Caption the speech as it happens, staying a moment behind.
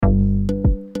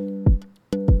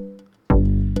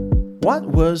What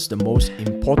was the most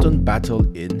important battle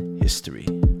in history?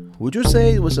 Would you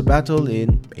say it was a battle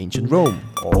in ancient Rome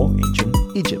or ancient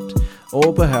Egypt,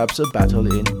 or perhaps a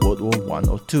battle in World War I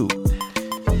or II?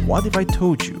 What if I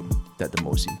told you that the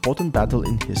most important battle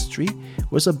in history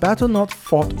was a battle not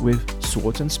fought with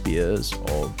swords and spears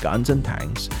or guns and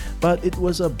tanks, but it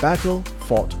was a battle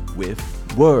fought with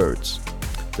words?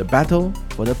 The battle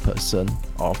for the person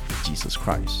of Jesus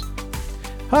Christ.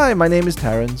 Hi, my name is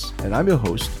Terence, and I'm your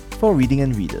host for Reading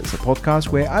and Readers, a podcast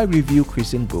where I review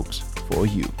Christian books for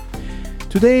you.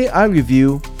 Today, I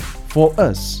review For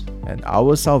Us and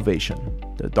Our Salvation,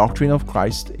 The Doctrine of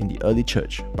Christ in the Early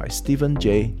Church by Stephen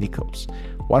J. Nichols,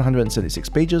 176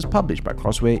 pages, published by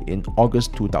Crossway in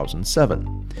August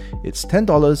 2007. It's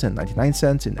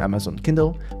 $10.99 in Amazon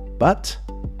Kindle, but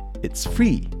it's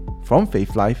free from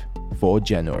Faith Life for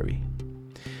January.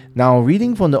 Now,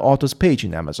 reading from the author's page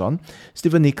in Amazon,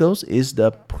 Stephen Nichols is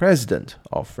the president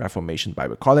of Reformation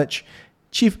Bible College,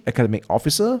 chief academic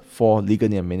officer for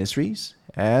Ligonier Ministries,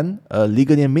 and a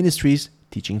Ligonier Ministries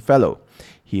teaching fellow.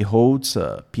 He holds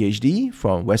a PhD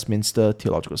from Westminster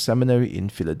Theological Seminary in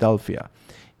Philadelphia.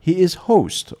 He is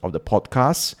host of the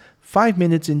podcasts 5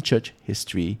 Minutes in Church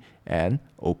History and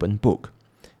Open Book.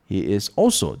 He is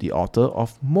also the author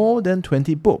of more than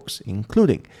 20 books,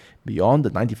 including Beyond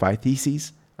the 95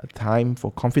 Theses, A Time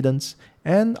for Confidence,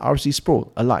 and R.C.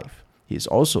 Sproul, Alive. He is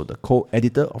also the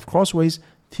co-editor of Crossway's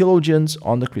Theologians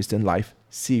on the Christian Life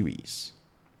series.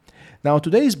 Now,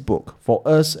 today's book, For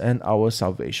Us and Our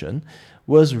Salvation,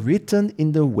 was written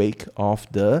in the wake of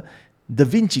the Da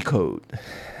Vinci Code,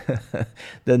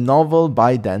 the novel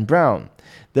by Dan Brown.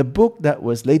 The book that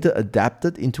was later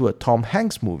adapted into a Tom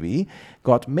Hanks movie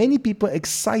got many people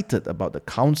excited about the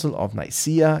Council of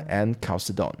Nicaea and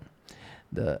Chalcedon.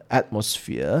 The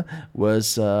atmosphere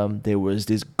was, there was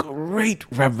this great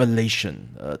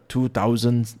revelation. A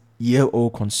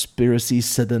 2,000-year-old conspiracy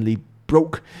suddenly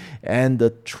broke, and the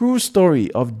true story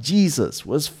of Jesus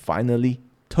was finally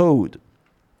told.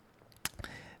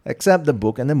 Except the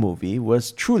book and the movie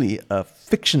was truly a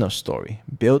fictional story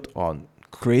built on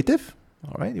creative,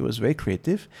 it was very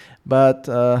creative, but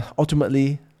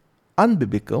ultimately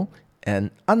unbiblical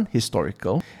and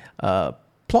unhistorical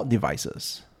plot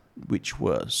devices, which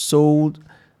were sold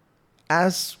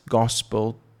as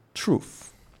gospel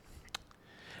truth.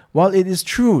 While it is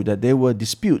true that there were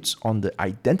disputes on the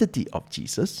identity of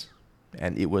Jesus,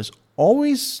 and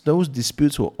those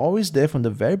disputes were always there from the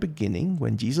very beginning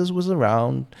when Jesus was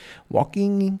around,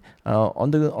 walking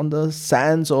on the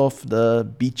sands of the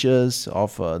beaches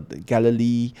of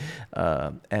Galilee,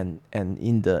 and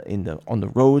on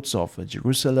the roads of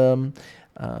Jerusalem.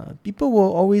 People were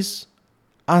always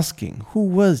asking, who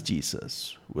was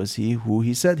Jesus? Was he who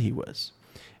he said he was?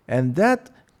 And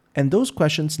those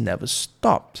questions never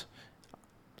stopped.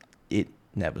 It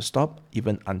never stopped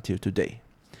even until today.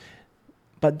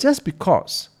 But just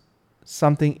because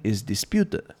something is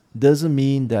disputed doesn't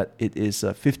mean that it is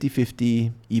a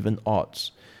 50-50 even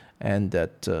odds, and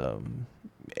that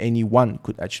any one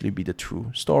could actually be the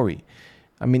true story.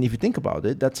 I mean, if you think about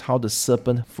it, that's how the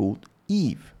serpent fooled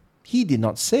Eve. He did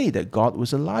not say that God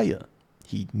was a liar.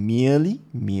 He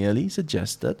merely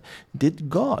suggested, did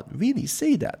God really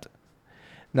say that?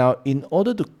 Now, in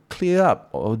order to clear up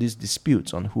all these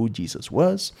disputes on who Jesus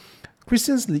was,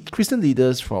 Christian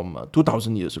leaders from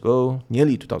 2,000 years ago,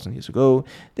 nearly 2,000 years ago,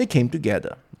 they came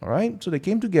together, all right? So they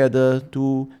came together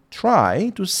to try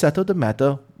to settle the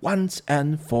matter once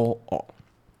and for all.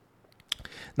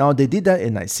 Now, they did that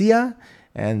in Nicaea,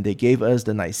 and they gave us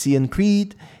the Nicene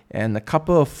Creed, and a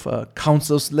couple of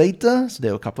councils later, so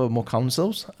there were a couple of more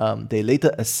councils, they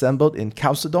later assembled in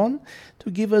Chalcedon to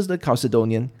give us the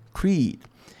Chalcedonian Creed,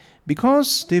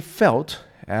 because they felt,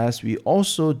 as we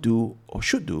also do or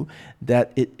should do,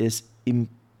 that it is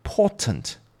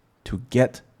important to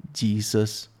get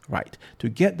Jesus right, to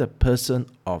get the person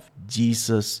of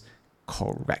Jesus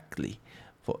correctly,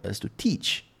 for us to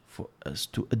teach, for us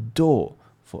to adore,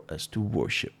 for us to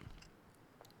worship.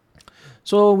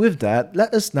 So with that,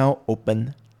 let us now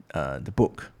open the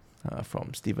book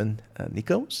from Stephen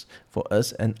Nichols, For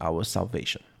Us and Our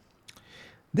Salvation.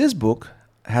 This book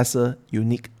has a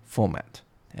unique format.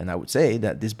 And I would say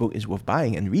that this book is worth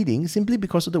buying and reading simply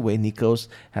because of the way Nichols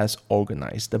has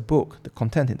organized the book, the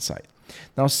content inside.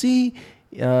 Now see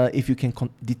if you can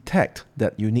detect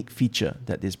that unique feature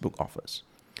that this book offers.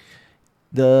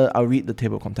 I'll read the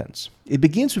table of contents. It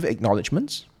begins with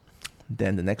acknowledgements.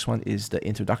 Then the next one is the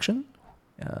introduction.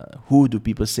 Who do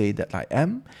people say that I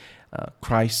am?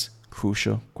 Christ's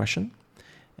crucial question.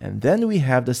 And then we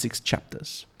have the 6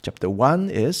 chapters. Chapter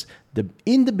 1 is,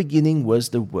 in the beginning was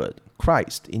the Word,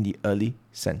 Christ in the early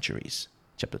centuries.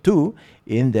 Chapter 2,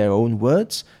 in their own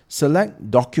words, select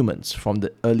documents from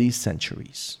the early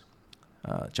centuries.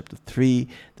 Chapter 3,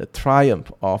 the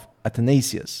triumph of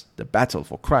Athanasius, the battle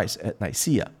for Christ at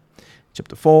Nicaea.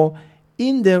 Chapter 4,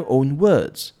 in their own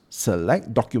words,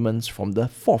 select documents from the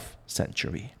 4th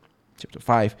century. Chapter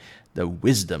 5, the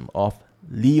wisdom of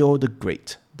Leo the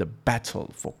Great, the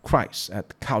battle for Christ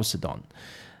at Chalcedon.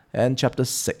 And chapter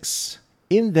 6,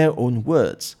 in their own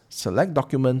words, select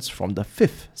documents from the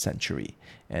 5th century.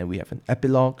 And we have an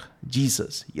epilogue,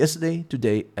 Jesus, yesterday,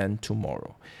 today, and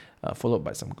tomorrow, followed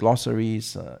by some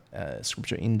glossaries,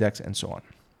 scripture index, and so on.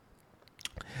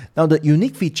 Now, the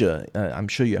unique feature, I'm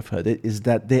sure you have heard it, is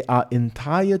that there are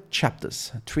entire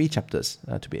chapters, 3 chapters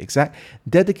to be exact,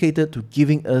 dedicated to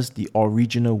giving us the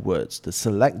original words, the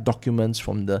select documents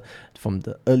from the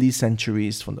early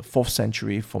centuries, from the 4th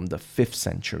century, from the 5th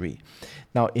century.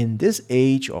 Now, in this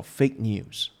age of fake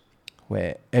news,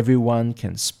 where everyone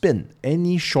can spin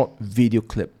any short video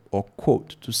clip or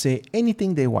quote to say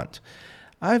anything they want,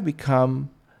 I've become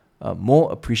more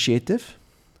appreciative,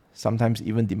 sometimes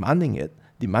even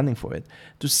demanding for it,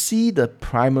 to see the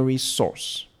primary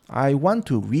source. I want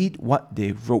to read what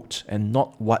they wrote and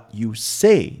not what you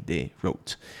say they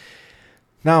wrote.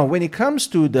 Now, when it comes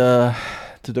to the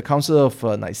Council of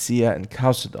Nicaea and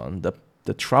Chalcedon, the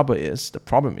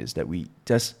problem is that we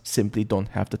just simply don't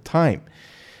have the time.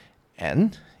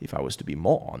 And, if I was to be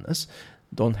more honest,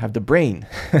 don't have the brain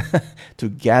to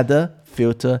gather,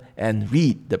 filter, and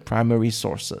read the primary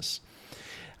sources.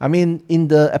 I mean, in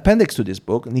the appendix to this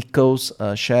book, Nichols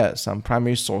shares some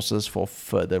primary sources for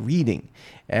further reading.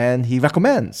 And he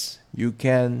recommends you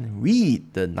can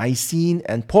read the Nicene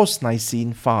and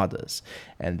Post-Nicene Fathers.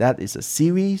 And that is a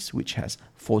series which has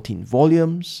 14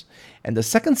 volumes. And the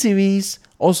second series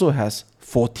also has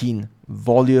 14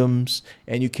 volumes.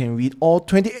 And you can read all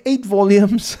 28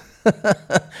 volumes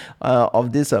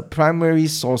of these primary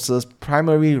sources,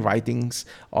 primary writings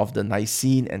of the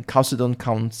Nicene and Chalcedon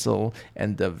Council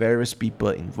and the various people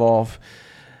involved.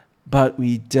 But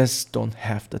we just don't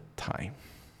have the time.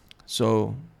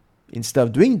 So instead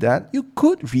of doing that, you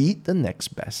could read the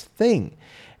next best thing.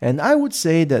 And I would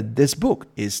say that this book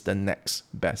is the next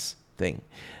best thing.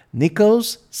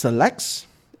 Nichols selects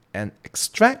and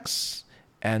extracts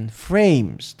and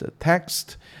frames the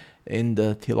text in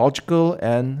the theological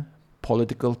and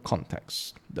political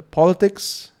context. The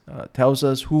politics tells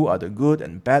us who are the good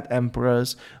and bad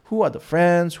emperors, who are the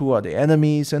friends, who are the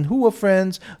enemies, and who were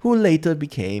friends who later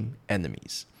became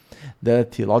enemies. The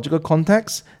theological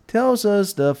context tells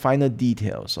us the finer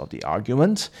details of the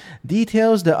argument,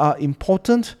 details that are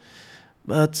important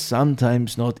but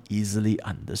sometimes not easily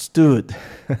understood.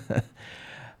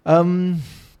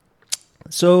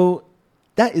 So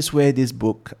that is where this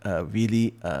book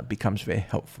really becomes very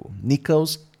helpful.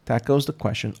 Nichols tackles the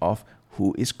question of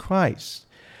who is Christ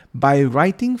by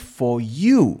writing for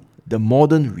you, the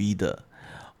modern reader,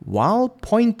 while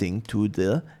pointing to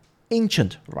the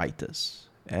ancient writers.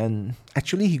 And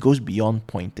actually, he goes beyond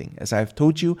pointing. As I've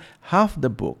told you, half the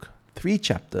book, 3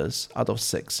 chapters out of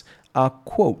 6, are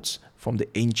quotes from the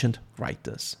ancient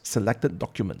writers, selected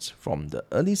documents from the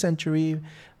early century,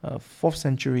 4th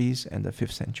centuries, and the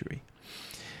 5th century.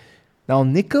 Now,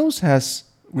 Nichols has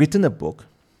written a book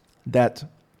that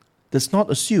does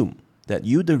not assume that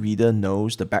you, the reader,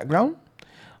 knows the background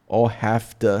or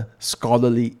have the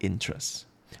scholarly interest.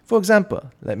 For example,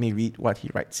 let me read what he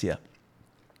writes here.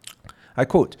 I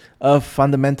quote, "A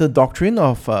fundamental doctrine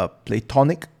of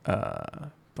Platonic,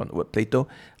 from the word Plato,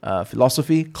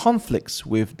 philosophy conflicts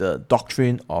with the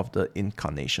doctrine of the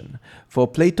incarnation. For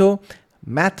Plato,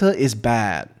 matter is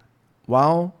bad,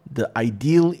 while the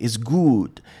ideal is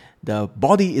good. The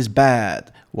body is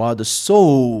bad, while the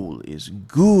soul is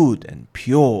good and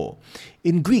pure.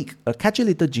 In Greek, a catchy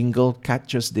little jingle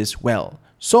captures this well.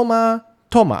 Soma,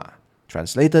 toma.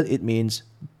 Translated, it means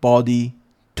body,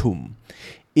 tomb.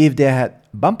 If they had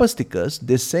bumper stickers,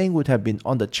 this saying would have been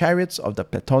on the chariots of the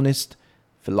Platonist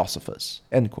philosophers."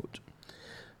 End quote.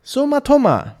 Soma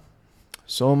toma.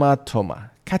 Soma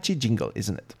toma. Catchy jingle,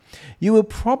 isn't it? You will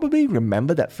probably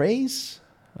remember that phrase.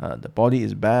 The body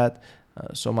is bad.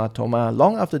 Soma toma,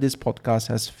 long after this podcast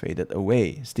has faded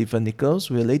away. Stephen Nichols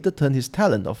will later turn his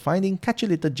talent of finding catchy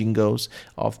little jingles,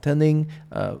 of turning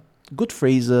good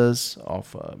phrases,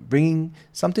 of bringing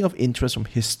something of interest from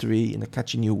history in a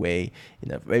catchy new way,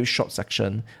 in a very short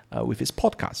section with his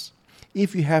podcast.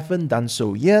 If you haven't done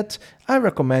so yet, I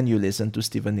recommend you listen to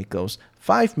Stephen Nichols'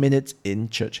 5 Minutes in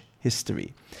Church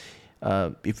History.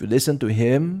 If you listen to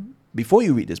him before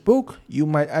you read this book, you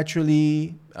might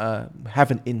actually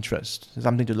have an interest,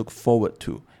 something to look forward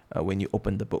to when you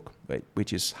open the book, right?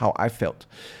 Which is how I felt.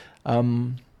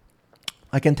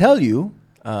 I can tell you,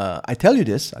 I tell you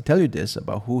this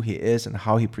about who he is and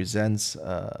how he presents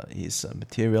his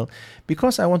material,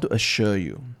 because I want to assure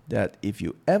you that if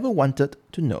you ever wanted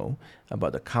to know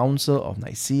about the Council of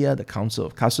Nicaea, the Council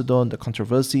of Chalcedon, the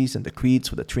controversies and the creeds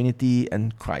for the Trinity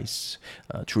and Christ,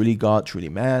 truly God, truly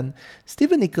man,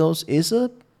 Stephen Nichols is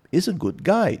a good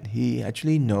guide. He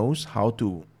actually knows how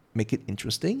to make it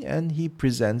interesting, and he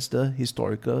presents the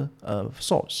historical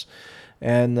source.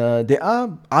 And there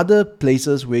are other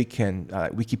places where you can,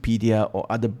 Wikipedia or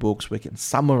other books where you can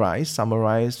summarize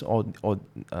all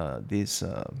these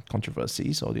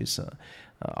controversies or these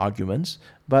arguments.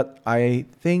 But I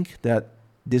think that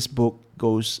this book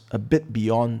goes a bit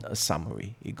beyond a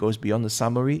summary. It goes beyond the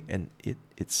summary, and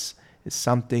it's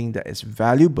something that is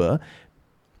valuable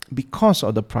because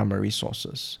of the primary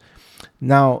sources.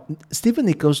 Now, Stephen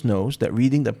Nichols knows that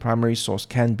reading the primary source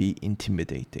can be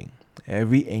intimidating.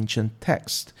 Every ancient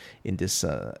text in this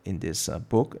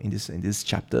book, in these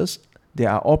chapters, they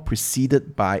are all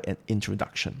preceded by an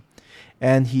introduction,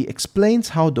 and he explains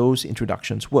how those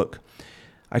introductions work.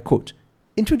 I quote,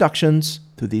 "Introductions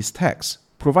to these texts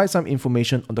provide some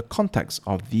information on the context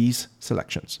of these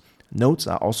selections. Notes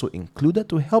are also included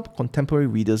to help contemporary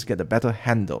readers get a better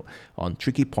handle on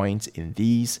tricky points in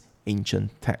these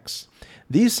ancient texts.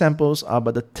 These samples are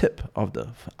but the tip of the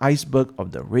iceberg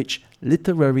of the rich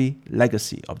literary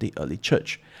legacy of the early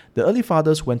church. The early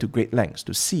fathers went to great lengths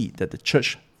to see that the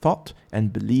church thought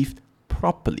and believed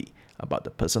properly about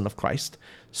the person of Christ,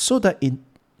 so that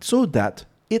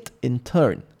it in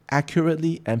turn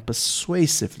accurately and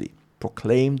persuasively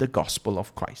proclaimed the gospel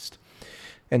of Christ."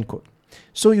 End quote.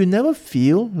 So you never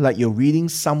feel like you're reading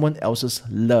someone else's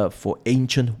love for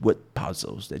ancient word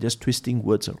puzzles. They're just twisting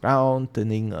words around,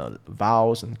 turning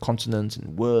vowels and consonants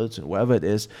and words and whatever it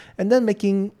is, and then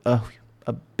making a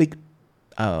big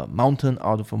mountain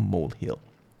out of a molehill.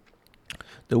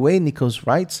 The way Nichols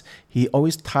writes, he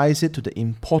always ties it to the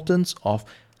importance of,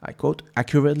 I quote,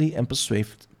 "accurately and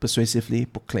persuasively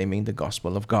proclaiming the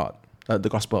gospel of God, the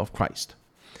gospel of Christ."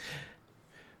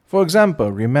 For example,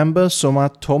 remember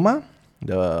Summa Toma?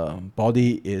 The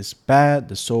body is bad,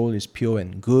 the soul is pure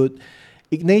and good.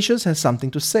 Ignatius has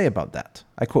something to say about that.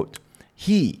 I quote,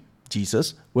 "He,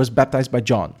 Jesus, was baptized by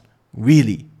John,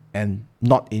 really, and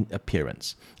not in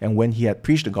appearance. And when he had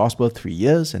preached the gospel 3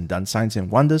 years and done signs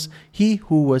and wonders, he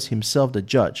who was himself the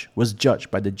judge was judged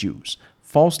by the Jews,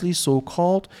 falsely so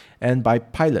called, and by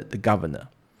Pilate the governor.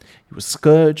 He was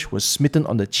scourged, was smitten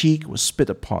on the cheek, was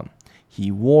spit upon. He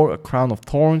wore a crown of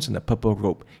thorns and a purple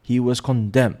robe. He was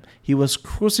condemned. He was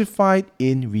crucified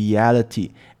in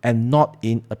reality and not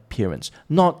in appearance,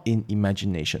 not in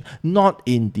imagination, not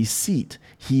in deceit.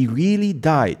 He really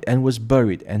died and was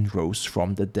buried and rose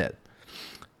from the dead."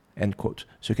 End quote.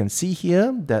 So you can see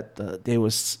here that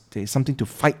there's something to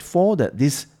fight for, that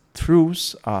these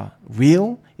truths are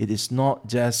real. It is not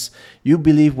just you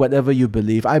believe whatever you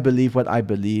believe, I believe what I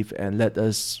believe, and let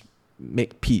us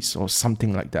make peace or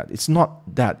something like that. It's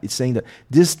not that. It's saying that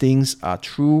these things are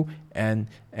true, and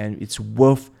it's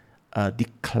worth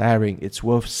declaring. It's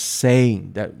worth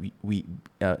saying that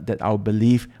that our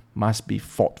belief must be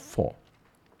fought for.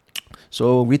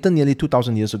 So, written nearly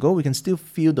 2,000 years ago, we can still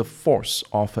feel the force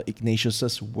of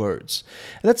Ignatius's words.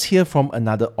 Let's hear from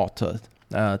another author,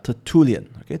 Tertullian.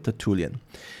 Okay, Tertullian.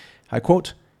 I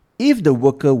quote, "If the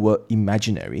worker were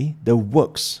imaginary, the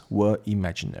works were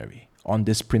imaginary. On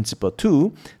this principle,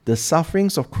 too, the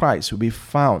sufferings of Christ will be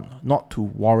found not to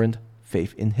warrant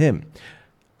faith in him.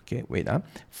 Okay, wait.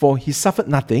 For he suffered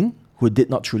nothing who did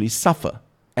not truly suffer,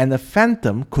 and a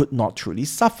phantom could not truly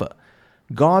suffer.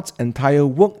 God's entire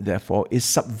work, therefore, is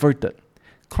subverted.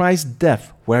 Christ's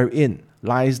death, wherein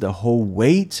lies the whole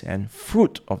weight and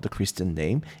fruit of the Christian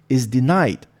name, is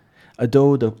denied,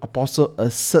 although the apostle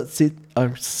asserts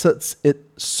it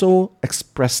so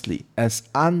expressly as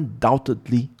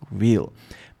undoubtedly real,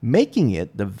 making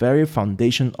it the very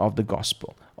foundation of the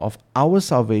gospel, of our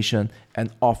salvation,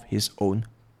 and of his own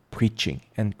preaching."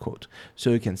 End quote.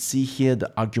 So you can see here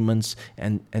the arguments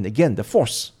and again the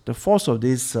force of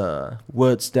these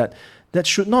words that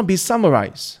should not be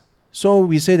summarized. So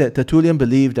we say that Tertullian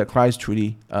believed that Christ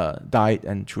truly died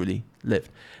and truly lived.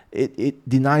 It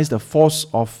denies the force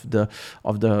of the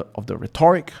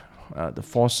rhetoric, the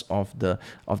force of the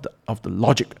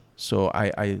logic. So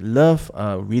I love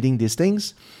reading these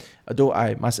things, although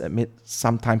I must admit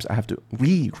sometimes I have to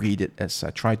reread it as I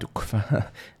try to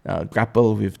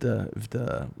grapple with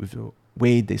the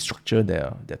way they structure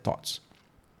their thoughts.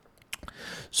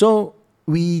 So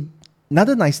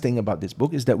another nice thing about this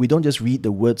book is that we don't just read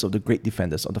the words of the great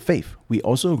defenders of the faith. We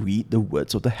also read the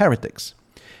words of the heretics.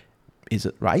 Is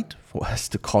it right for us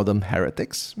to call them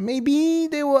heretics? Maybe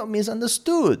they were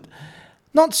misunderstood.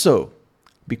 Not so,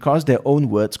 because their own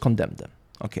words condemn them.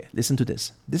 Okay, listen to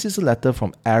this. This is a letter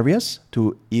from Arius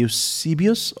to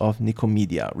Eusebius of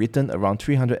Nicomedia, written around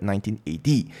 319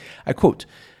 AD. I quote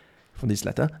from this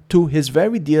letter, "To his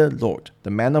very dear Lord, the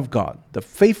man of God, the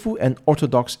faithful and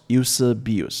orthodox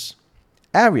Eusebius,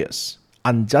 Arius,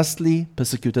 unjustly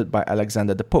persecuted by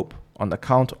Alexander the Pope, on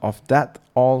account of that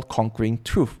all-conquering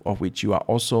truth of which you are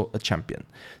also a champion,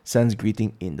 sends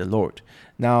greeting in the Lord."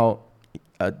 Now,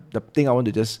 the thing I want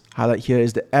to just highlight here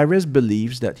is that Arius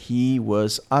believes that he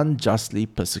was unjustly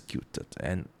persecuted.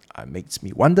 And it makes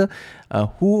me wonder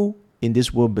who in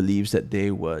this world believes that they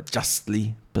were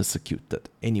justly persecuted.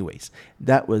 Anyways,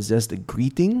 that was just a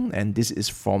greeting, and this is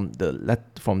from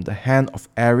the hand of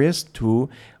Arius to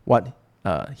what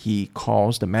he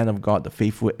calls the man of God, the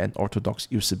faithful and orthodox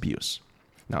Eusebius.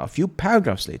 Now, a few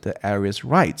paragraphs later, Arius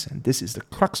writes, and this is the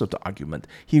crux of the argument.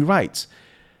 He writes,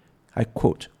 I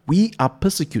quote, "We are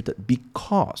persecuted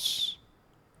because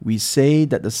we say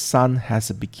that the Son has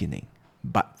a beginning,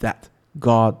 but that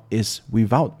God is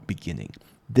without beginning.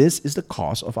 This is the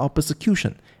cause of our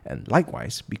persecution, and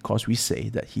likewise because we say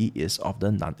that he is of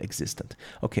the non-existent."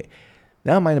 Okay,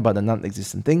 never mind about the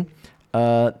non-existent thing.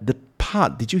 The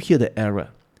part, did you hear the error?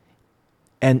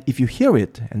 And if you hear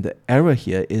it, and the error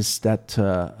here is that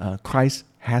Christ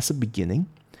has a beginning,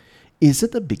 is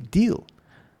it a big deal?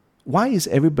 Why is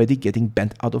everybody getting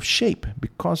bent out of shape?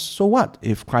 Because so what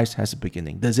if Christ has a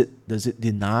beginning? Does it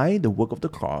deny the work of the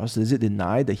cross? Does it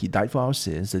deny that he died for our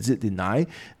sins? Does it deny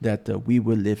that we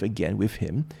will live again with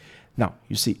him? Now,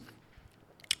 you see,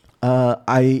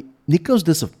 Nichols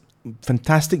does a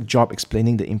fantastic job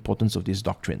explaining the importance of these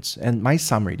doctrines. And my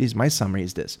summary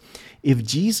is this. If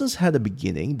Jesus had a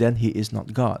beginning, then he is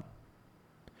not God.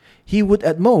 He would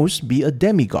at most be a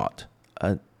demigod,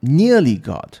 a nearly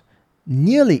God,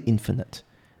 nearly infinite.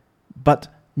 But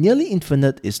nearly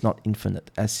infinite is not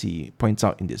infinite, as he points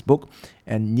out in this book,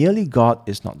 and nearly God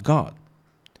is not God.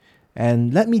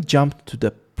 And let me jump to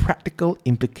the practical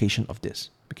implication of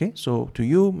this. Okay, so to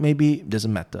you, maybe it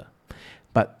doesn't matter.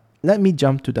 But let me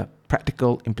jump to the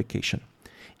practical implication.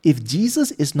 If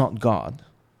Jesus is not God,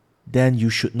 then you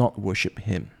should not worship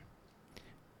him.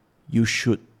 You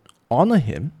should honor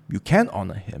him, you can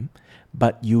honor him,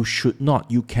 but you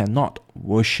cannot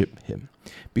worship him,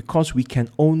 because we can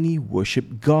only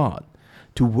worship God.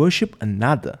 To worship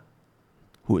another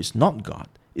who is not God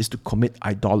is to commit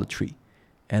idolatry,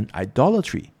 and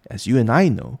idolatry, as you and I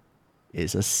know,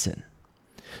 is a sin.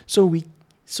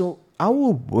 So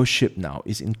our worship now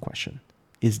is in question.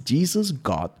 Is Jesus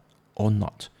God or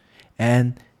not?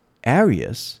 And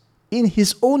Arius, in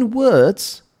his own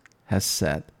words, has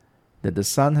said that the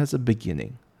Son has a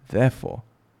beginning. Therefore,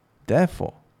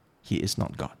 he is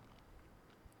not God.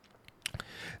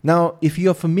 Now, if you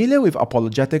are familiar with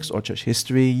apologetics or church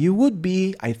history, you would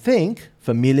be, I think,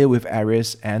 familiar with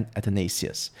Arius and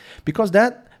Athanasius, because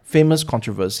that famous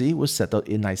controversy was settled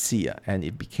in Nicaea, and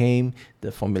it became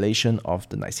the formulation of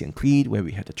the Nicene Creed, where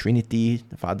we had the Trinity,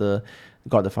 the Father,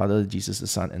 God the Father, Jesus the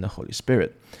Son, and the Holy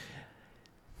Spirit.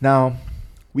 Now,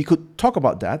 we could talk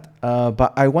about that,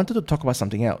 but I wanted to talk about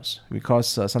something else, because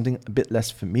something a bit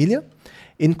less familiar.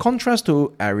 In contrast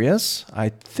to Arius, I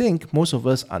think most of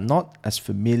us are not as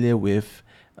familiar with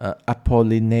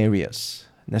Apollinarius,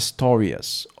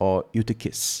 Nestorius, or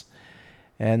Eutychus.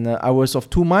 And I was of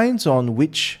two minds on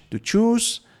which to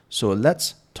choose, so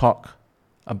let's talk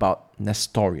about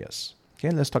Nestorius. Okay,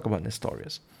 let's talk about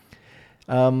Nestorius.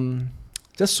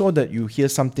 Just so that you hear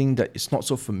something that is not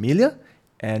so familiar,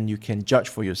 and you can judge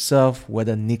for yourself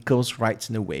whether Nichols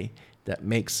writes in a way that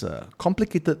makes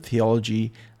complicated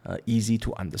theology easy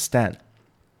to understand.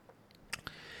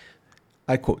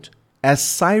 I quote, "As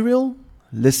Cyril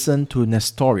listened to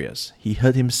Nestorius, he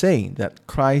heard him saying that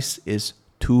Christ is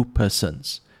two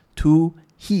persons, two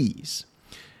he's."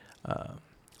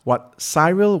 What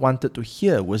Cyril wanted to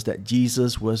hear was that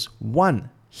Jesus was one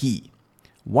he,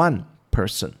 one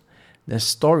person.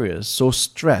 Nestorius so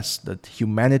stressed the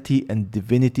humanity and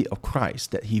divinity of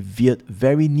Christ that he veered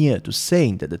very near to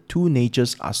saying that the two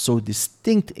natures are so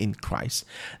distinct in Christ,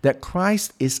 that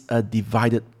Christ is a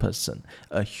divided person,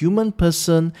 a human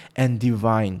person and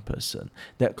divine person,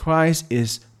 that Christ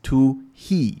is two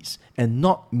he's and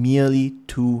not merely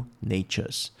two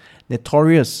natures.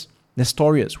 Nestorius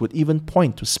would even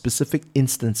point to specific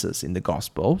instances in the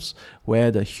Gospels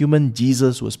where the human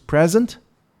Jesus was present,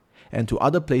 and to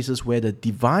other places where the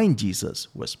divine Jesus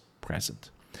was present.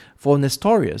 For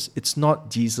Nestorius, it's not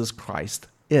Jesus Christ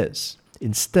is.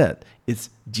 Instead, it's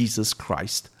Jesus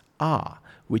Christ are,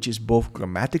 which is both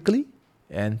grammatically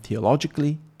and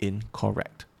theologically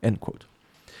incorrect. End quote.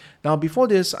 Now, before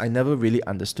this, I never really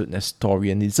understood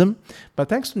Nestorianism, but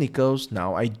thanks to Nichols,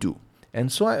 now I do.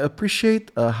 And so I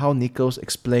appreciate how Nichols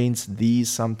explains these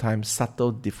sometimes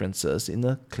subtle differences in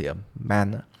a clear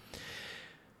manner.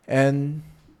 And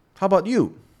how about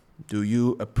you? Do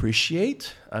you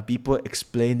appreciate people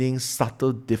explaining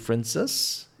subtle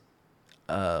differences?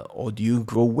 Or do you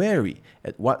grow wary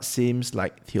at what seems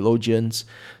like theologians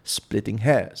splitting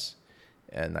hairs?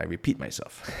 And I repeat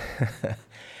myself.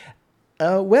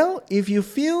 Well, if you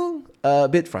feel a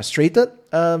bit frustrated,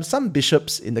 some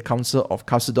bishops in the Council of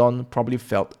Chalcedon probably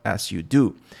felt as you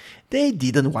do. They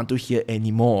didn't want to hear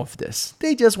any more of this.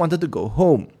 They just wanted to go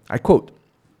home. I quote,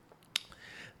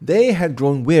 "They had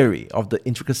grown weary of the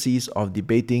intricacies of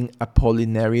debating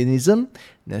Apollinarianism,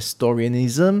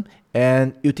 Nestorianism,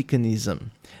 and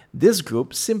Eutychianism. This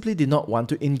group simply did not want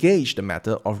to engage the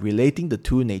matter of relating the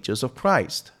two natures of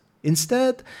Christ.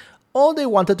 Instead, all they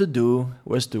wanted to do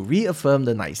was to reaffirm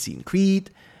the Nicene Creed,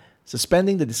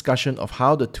 suspending the discussion of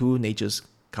how the two natures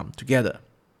come together."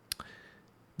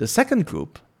 The second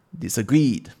group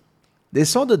disagreed. They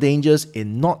saw the dangers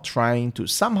in not trying to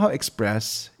somehow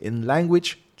express, in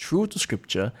language true to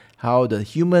Scripture, how the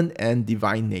human and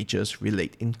divine natures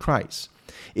relate in Christ.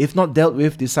 If not dealt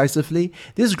with decisively,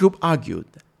 this group argued,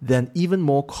 then even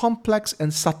more complex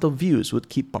and subtle views would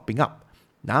keep popping up.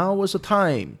 Now was the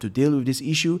time to deal with this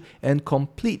issue and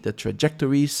complete the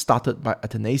trajectory started by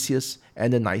Athanasius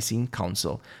and the Nicene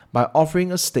Council by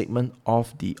offering a statement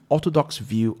of the orthodox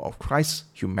view of Christ's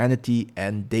humanity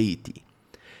and deity.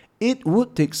 It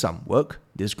would take some work,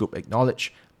 this group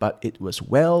acknowledged, but it was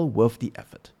well worth the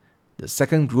effort. The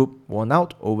second group won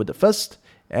out over the first,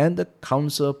 and the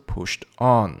council pushed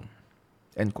on.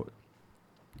 End quote.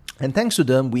 And thanks to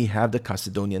them, we have the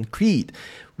Chalcedonian Creed.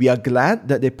 We are glad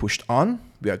that they pushed on.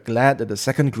 We are glad that the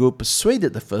second group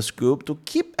persuaded the first group to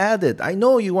keep at it. I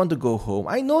know you want to go home.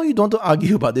 I know you don't want to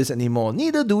argue about this anymore.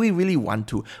 Neither do we really want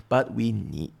to, but we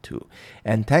need to.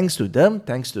 And thanks to them,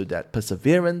 thanks to that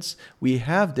perseverance, we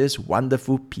have this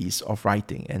wonderful piece of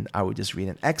writing. And I will just read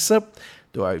an excerpt,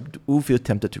 though I do feel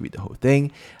tempted to read the whole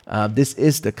thing. This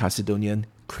is the Chalcedonian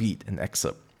Creed, an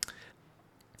excerpt.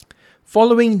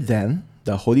 "Following then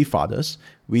the Holy Fathers,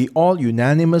 we all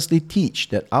unanimously teach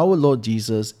that our Lord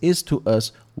Jesus is to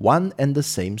us one and the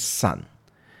same Son,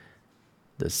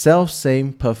 the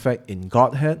self-same perfect in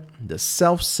Godhead, the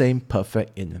self-same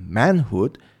perfect in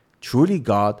manhood, truly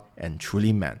God and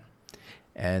truly man."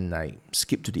 And I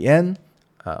skip to the end,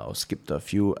 or skipped a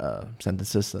few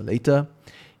sentences later.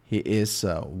 "He is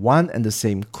one and the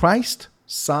same Christ,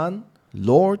 Son,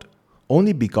 Lord,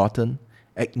 only begotten,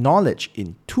 acknowledged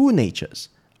in two natures,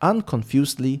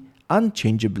 unconfusedly,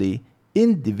 unchangeably,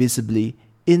 indivisibly,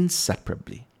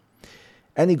 inseparably."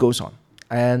 And it goes on.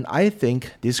 And I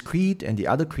think this creed and the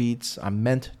other creeds are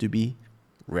meant to be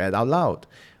read out loud.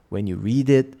 When you read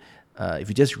it, if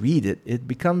you just read it, it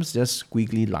becomes just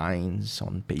squiggly lines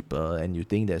on paper, and you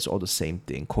think that's all the same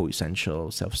thing,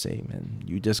 co-essential, self-same, and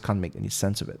you just can't make any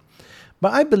sense of it.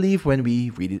 But I believe when we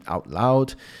read it out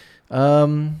loud,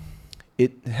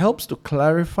 it helps to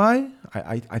clarify,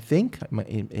 I think,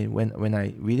 when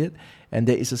I read it, and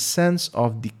there is a sense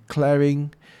of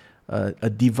declaring a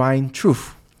divine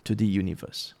truth to the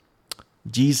universe.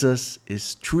 Jesus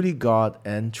is truly God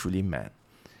and truly man.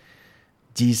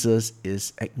 Jesus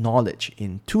is acknowledged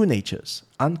in two natures,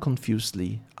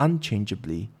 unconfusedly,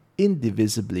 unchangeably,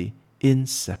 indivisibly,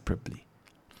 inseparably.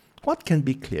 What can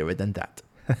be clearer than that?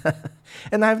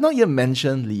 And I have not yet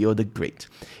mentioned Leo the Great.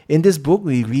 In this book,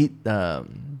 we read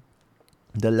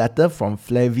the letter from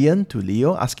Flavian to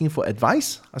Leo asking for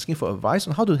advice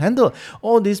on how to handle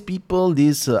all these people,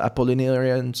 these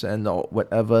Apollinarians and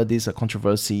whatever, these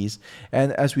controversies.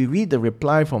 And as we read the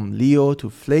reply from Leo to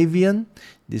Flavian,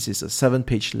 this is a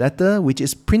 7-page letter which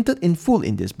is printed in full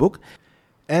in this book.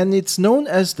 And it's known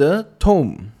as the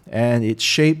Tome, and it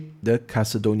shaped the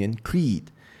Chalcedonian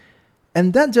Creed.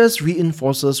 And that just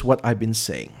reinforces what I've been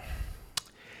saying.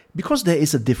 Because there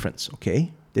is a difference,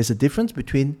 okay? There's a difference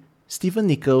between Stephen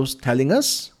Nichols telling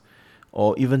us,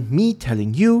 or even me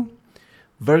telling you,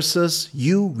 versus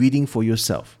you reading for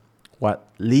yourself what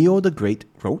Leo the Great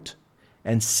wrote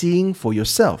and seeing for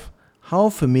yourself how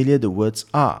familiar the words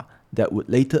are that would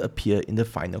later appear in the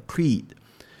final creed.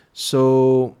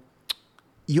 So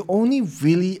you only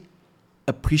really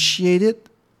appreciated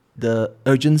the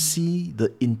urgency,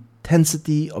 the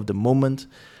intensity of the moment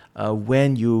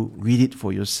when you read it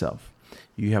for yourself.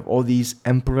 You have all these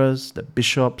emperors, the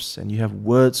bishops, and you have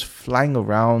words flying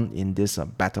around in this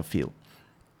battlefield.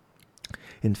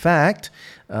 In fact,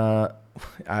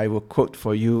 I will quote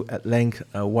for you at length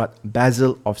what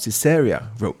Basil of Caesarea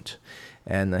wrote.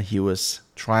 And he was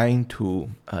trying to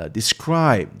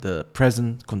describe the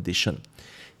present condition.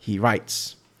 He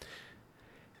writes,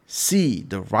 "See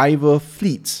the rival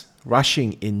fleets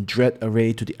rushing in dread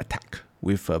array to the attack.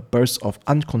 With a burst of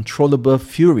uncontrollable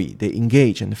fury, they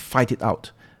engage and fight it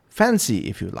out. Fancy,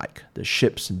 if you like, the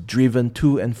ships driven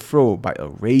to and fro by a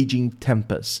raging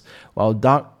tempest, while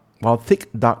thick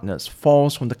darkness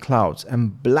falls from the clouds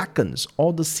and blackens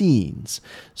all the scenes,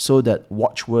 so that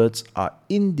watchwords are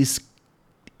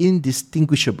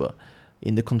indistinguishable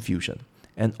in the confusion,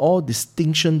 and all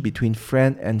distinction between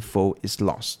friend and foe is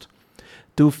lost.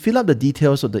 To fill up the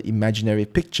details of the imaginary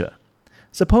picture,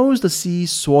 suppose the sea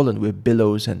swollen with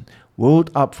billows and whirled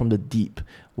up from the deep,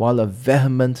 while a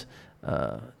vehement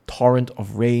torrent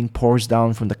of rain pours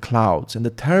down from the clouds, and the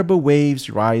terrible waves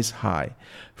rise high.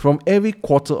 From every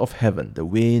quarter of heaven the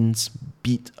winds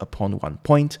beat upon one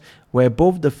point, where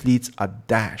both the fleets are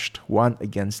dashed one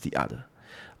against the other.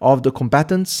 Of the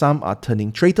combatants, some are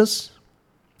turning traitors,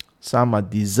 some are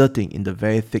deserting in the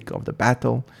very thick of the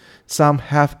battle, some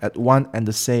have at one and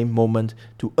the same moment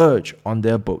to urge on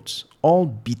their boats, all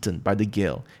beaten by the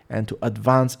gale, and to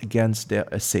advance against their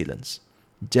assailants.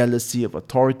 Jealousy of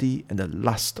authority and the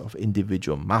lust of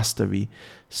individual mastery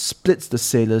splits the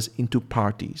sailors into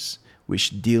parties,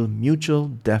 which deal mutual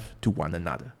death to one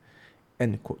another."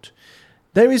 End quote.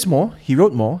 There is more. He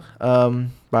wrote more,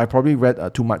 but I probably read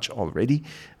too much already.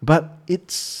 But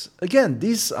it's, again,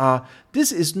 this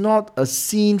is not a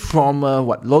scene from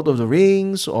Lord of the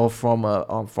Rings, or from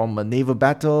a naval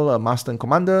battle, a Master and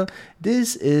Commander.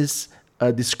 This is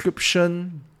a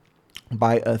description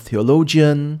by a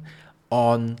theologian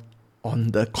on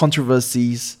the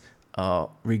controversies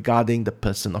regarding the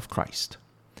person of Christ.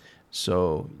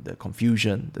 So the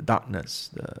confusion, the darkness,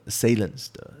 the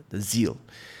assailants, the zeal.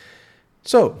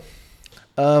 So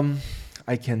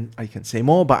I can say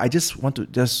more, but I just want to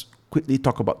quickly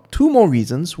talk about two more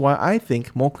reasons why I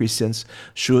think more Christians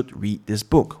should read this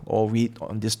book or read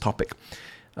on this topic.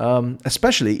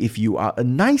 Especially if you are a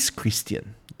nice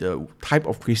Christian, the type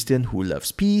of Christian who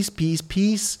loves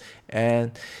peace,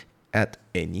 and at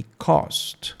any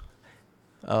cost.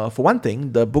 For one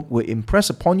thing, the book will impress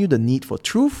upon you the need for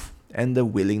truth and the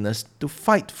willingness to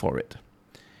fight for it.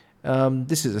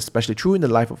 This is especially true in the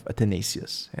life of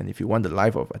Athanasius. And if you want the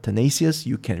life of Athanasius,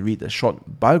 you can read a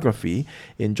short biography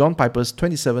in John Piper's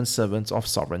 27 Servants of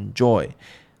Sovereign Joy,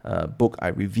 a book I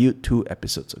reviewed 2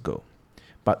 episodes ago.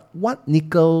 But what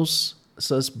Nichols'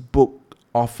 book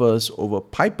offers over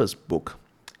Piper's book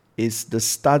is the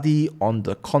study on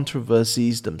the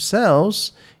controversies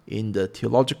themselves in the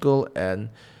theological and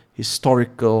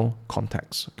historical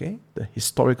context. Okay, the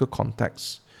historical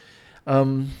context.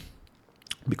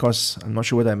 Because I'm not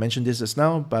sure whether I mentioned this just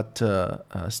now, but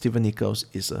Stephen Nichols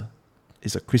is a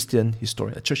Christian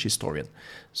historian, a church historian.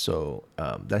 So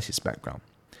that's his background.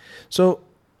 So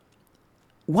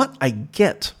what I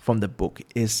get from the book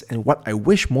is, and what I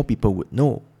wish more people would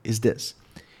know, is this: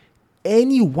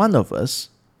 any one of us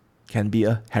can be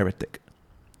a heretic.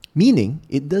 Meaning,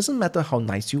 it doesn't matter how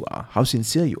nice you are, how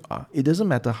sincere you are. It doesn't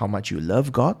matter how much you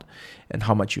love God and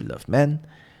how much you love men.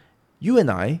 You and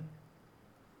I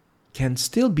can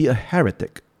still be a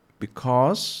heretic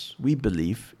because we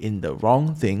believe in the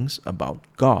wrong things about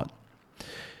God.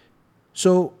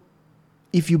 So,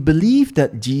 if you believe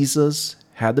that Jesus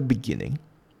had a beginning,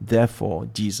 therefore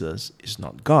Jesus is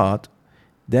not God,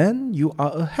 then you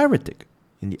are a heretic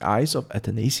in the eyes of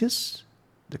Athanasius,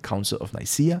 the Council of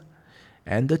Nicaea,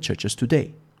 and the churches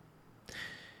today.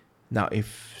 Now,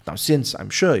 since I'm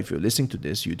sure if you're listening to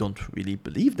this, you don't really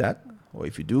believe that, or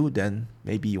if you do, then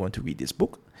maybe you want to read this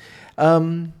book.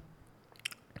 Then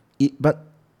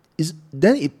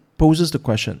it poses the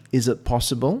question: is it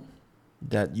possible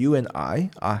that you and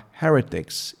I are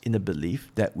heretics in the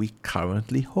belief that we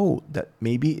currently hold? That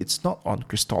maybe it's not on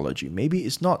Christology, maybe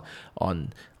it's not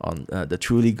on the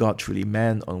truly God, truly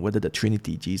man, on whether the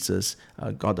Trinity, Jesus,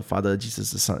 God the Father,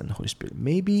 Jesus the Son, and the Holy Spirit.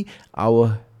 Maybe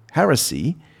our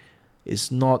heresy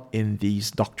is not in these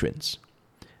doctrines.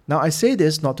 Now, I say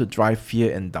this not to drive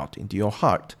fear and doubt into your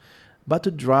heart, but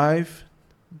to drive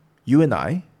you and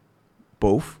I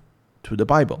both to the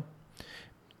Bible,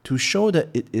 to show that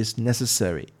it is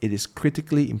necessary, it is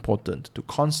critically important to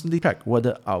constantly check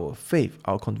whether our faith,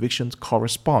 our convictions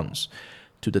corresponds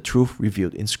to the truth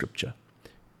revealed in Scripture.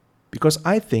 Because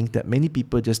I think that many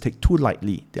people just take too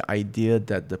lightly the idea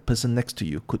that the person next to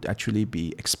you could actually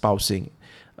be espousing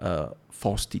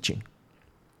false teaching.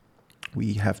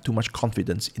 We have too much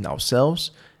confidence in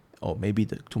ourselves, or maybe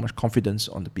too much confidence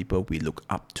on the people we look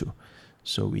up to.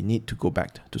 So we need to go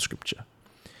back to Scripture.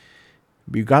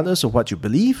 Regardless of what you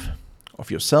believe,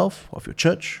 of yourself, of your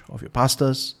church, of your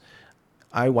pastors,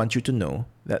 I want you to know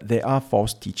that there are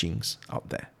false teachings out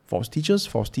there. False teachers,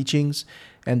 false teachings,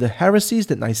 and the heresies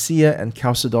that Nicaea and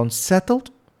Chalcedon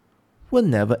settled were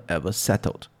never ever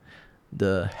settled.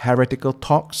 The heretical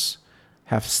talks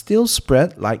have still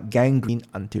spread like gangrene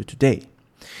until today.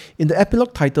 In the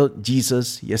epilogue titled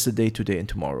Jesus, Yesterday, Today and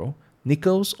Tomorrow,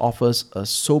 Nichols offers a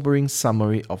sobering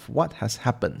summary of what has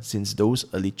happened since those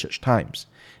early church times.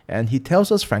 And he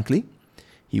tells us frankly,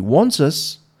 he warns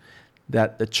us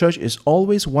that the church is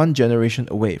always one generation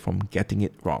away from getting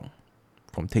it wrong,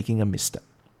 from taking a misstep.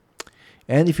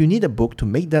 And if you need a book to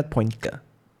make that point clear,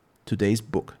 today's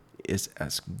book is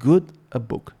as good a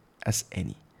book as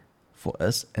any for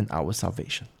us and our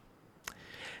salvation.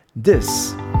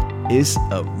 This is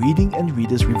a Reading and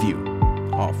Readers Review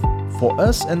of For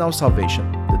Us and Our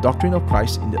Salvation, The Doctrine of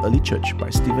Christ in the Early Church by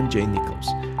Stephen J. Nichols,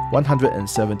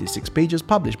 176 pages,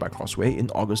 published by Crossway in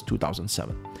August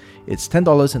 2007. It's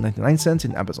 $10.99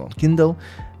 in Amazon Kindle,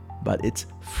 but it's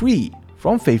free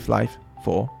from Faith Life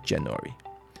for January.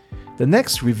 The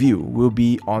next review will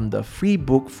be on the free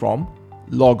book from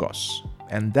Logos,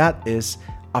 and that is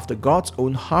After God's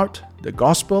Own Heart, The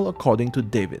Gospel According to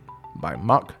David by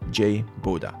Mark J.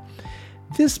 Boda.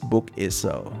 This book is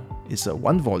a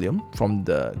one volume from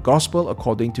the Gospel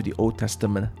According to the Old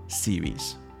Testament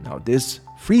series. Now, this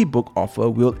free book offer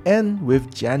will end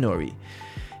with January,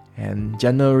 and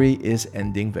January is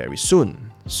ending very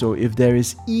soon. So if there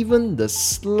is even the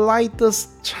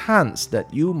slightest chance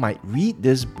that you might read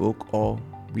this book or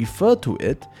refer to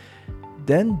it,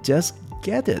 then just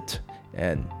get it.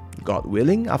 And God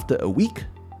willing, after a week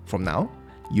from now,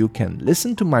 you can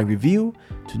listen to my review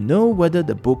to know whether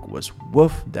the book was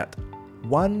worth that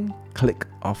one click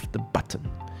of the button.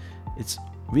 It's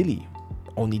really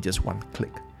only just one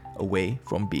click away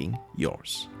from being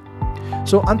yours.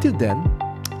 So until then,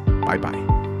 bye-bye.